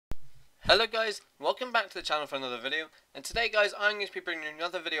Hello guys, welcome back to the channel for another video, and today guys I'm going to be bringing you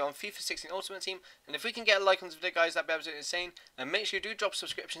another video on FIFA 16 Ultimate Team, and if we can get a like on this video guys, that'd be absolutely insane, and make sure you do drop a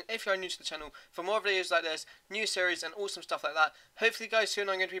subscription if you are new to the channel for more videos like this, new series and awesome stuff like that. Hopefully guys, soon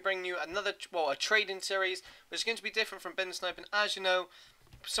I'm going to be bringing you another, a trading series, which is going to be different from bin sniping. As you know,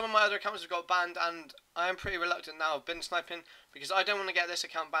 some of my other accounts have got banned, and I am pretty reluctant now of bin sniping, because I don't want to get this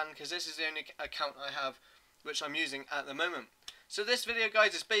account banned, because this is the only account I have which I'm using at the moment. So this video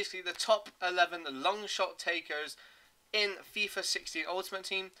guys is basically the top 11 long shot takers in FIFA 16 Ultimate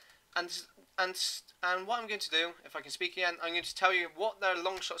Team, and what I'm going to do, if I can speak again, I'm going to tell you what their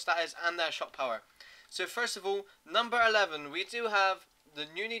long shot stat is and their shot power. So first of all, number 11, we do have the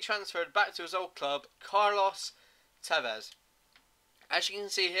newly transferred back to his old club, Carlos Tevez. As you can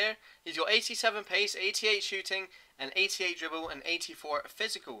see here, he's got 87 pace, 88 shooting, and 88 dribble, and 84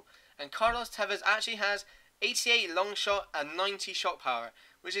 physical. And Carlos Tevez actually has 88 long shot and 90 shot power,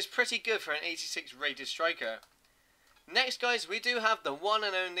 which is pretty good for an 86 rated striker. Next guys, we do have the one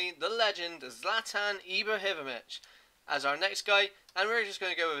and only, the legend, Zlatan Ibrahimovic as our next guy, and we're just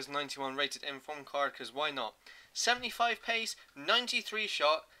going to go with his 91 rated inform card, because why not. 75 pace, 93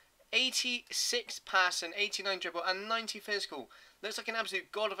 shot, 86 pass and 89 dribble, and 90 physical. Looks like an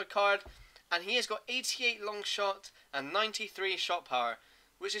absolute god of a card, and he has got 88 long shot and 93 shot power,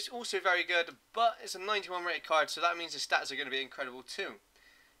 which is also very good, but it's a 91 rated card, so that means the stats are going to be incredible too.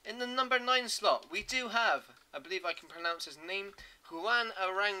 In the number 9 slot, we do have, I believe I can pronounce his name, Juan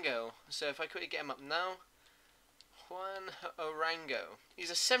Arango. So if I quickly get him up now, Juan Arango. He's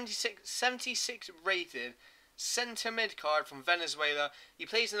a 76 rated centre mid card from Venezuela. He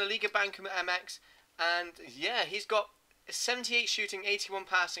plays in the Liga Banco MX, and yeah, he's got 78 shooting, 81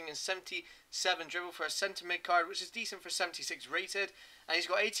 passing, and 77 dribble for a centre mid card, which is decent for 76 rated. And he's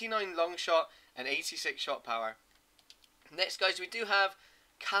got 89 long shot and 86 shot power. Next guys, we do have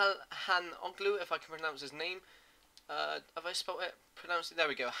Calhanoglu, if I can pronounce his name. Have I spelled it? Pronounced it? There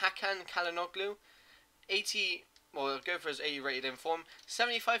we go. Hakan Calhanoglu. 80, well, I'll go for his 80 rated inform.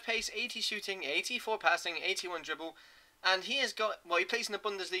 75 pace, 80 shooting, 84 passing, 81 dribble. And he has got, well, he plays in the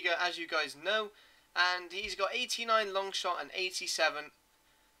Bundesliga, as you guys know. And he's got 89 long shot and 87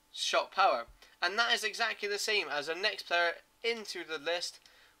 shot power. And that is exactly the same as our next player into the list,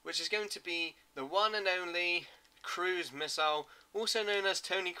 which is going to be the one and only Cruise Missile, also known as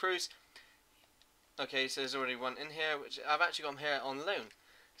Tony Cruz. Okay, so there's already one in here, which I've actually got him here on loan.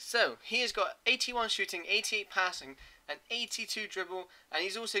 So he has got 81 shooting, 88 passing, and 82 dribble, and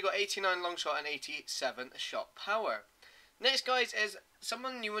he's also got 89 long shot and 87 shot power. Next guys is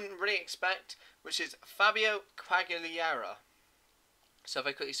someone you wouldn't really expect, which is Fabio Quagliarella. So if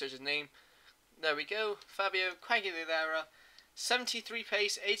I quickly search his name, there we go, Fabio Quagliarella. 73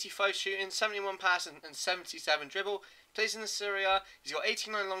 pace, 85 shooting, 71 passing, and 77 dribble. Plays in the Serie A. He's got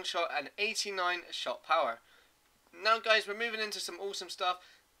 89 long shot and 89 shot power. Now guys, we're moving into some awesome stuff,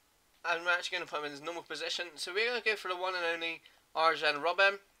 and we're actually going to put him in his normal position. So we're going to go for the one and only Arjen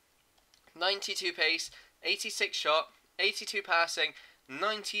Robben. 92 pace, 86 shot, 82 passing,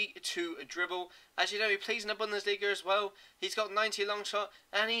 92 dribble. As you know, he plays in the Bundesliga as well. He's got 90 long shot,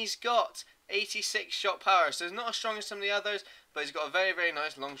 and he's got 86 shot power. So he's not as strong as some of the others, but he's got a very, very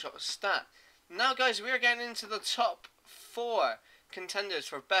nice long shot stat. Now guys, we're getting into the top 4 contenders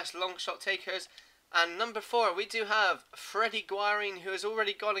for best long shot takers. And number 4, we do have Freddie Guarin, who has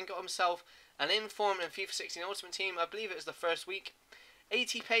already gone and got himself an inform in FIFA 16 Ultimate Team. I believe it was the first week.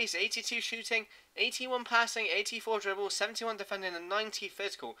 80 pace, 82 shooting, 81 passing, 84 dribble, 71 defending, and 90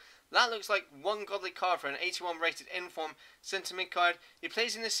 physical. That looks like one godly card for an 81 rated inform centre mid card. He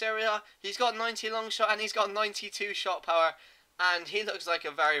plays in this area. He's got 90 long shot and he's got 92 shot power, and he looks like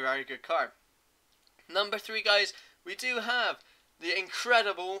a very, very good card. Number 3 guys, we do have the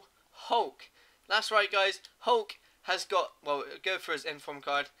incredible Hulk. That's right guys, Hulk has got, well, go for his inform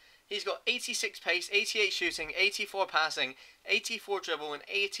card. He's got 86 pace, 88 shooting, 84 passing, 84 dribble, and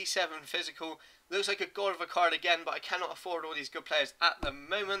 87 physical. Looks like a god of a card again, but I cannot afford all these good players at the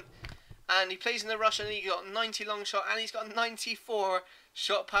moment. And he plays in the Russian League. He's got 90 long shot, and he's got 94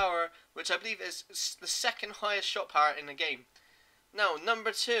 shot power, which I believe is the second highest shot power in the game. Now,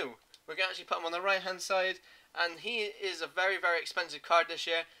 number 2, we're going to actually put him on the right hand side, and he is a very, very expensive card this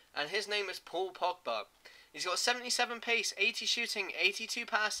year, and his name is Paul Pogba. He's got 77 pace, 80 shooting, 82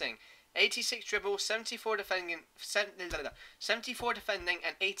 passing, 86 dribble, 74 defending,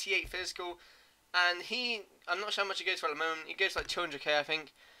 and 88 physical. And I'm not sure how much he goes for at the moment. He goes for like 200k, I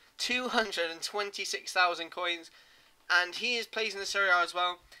think. 226,000 coins. And he plays in the Serie A as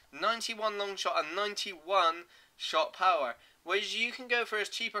well. 91 long shot and 91 shot power. Whereas you can go for his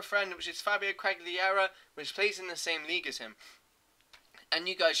cheaper friend, which is Fabio Quagliarella, which plays in the same league as him. And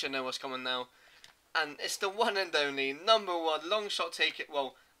you guys should know what's coming now. And it's the one and only #1 long shot taker,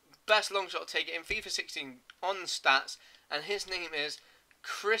 well, best long shot taker in FIFA 16 on stats. And his name is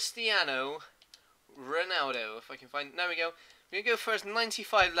Cristiano Ronaldo. If I can find, there we go. We're going to go for his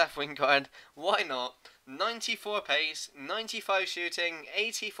 95 left wing card. Why not? 94 pace, 95 shooting,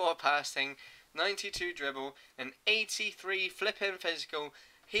 84 passing, 92 dribble, and 83 flipping physical.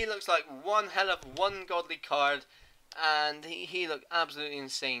 He looks like one hell of one godly card, and he looked absolutely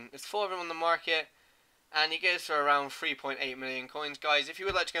insane. There's 4 of them on the market, and he goes for around 3.8 million coins. Guys, if you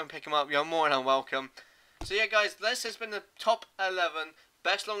would like to go and pick him up, you're more than welcome. So yeah, guys, this has been the top 11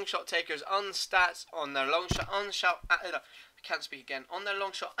 best long shot takers on stats on their long shot, on their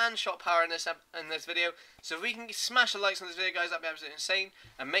long shot and shot power in this video. So if we can smash the likes on this video, guys, that'd be absolutely insane.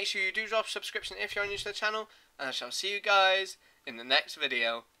 And make sure you do drop a subscription if you're new to the channel. And I shall see you guys in the next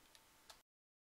video.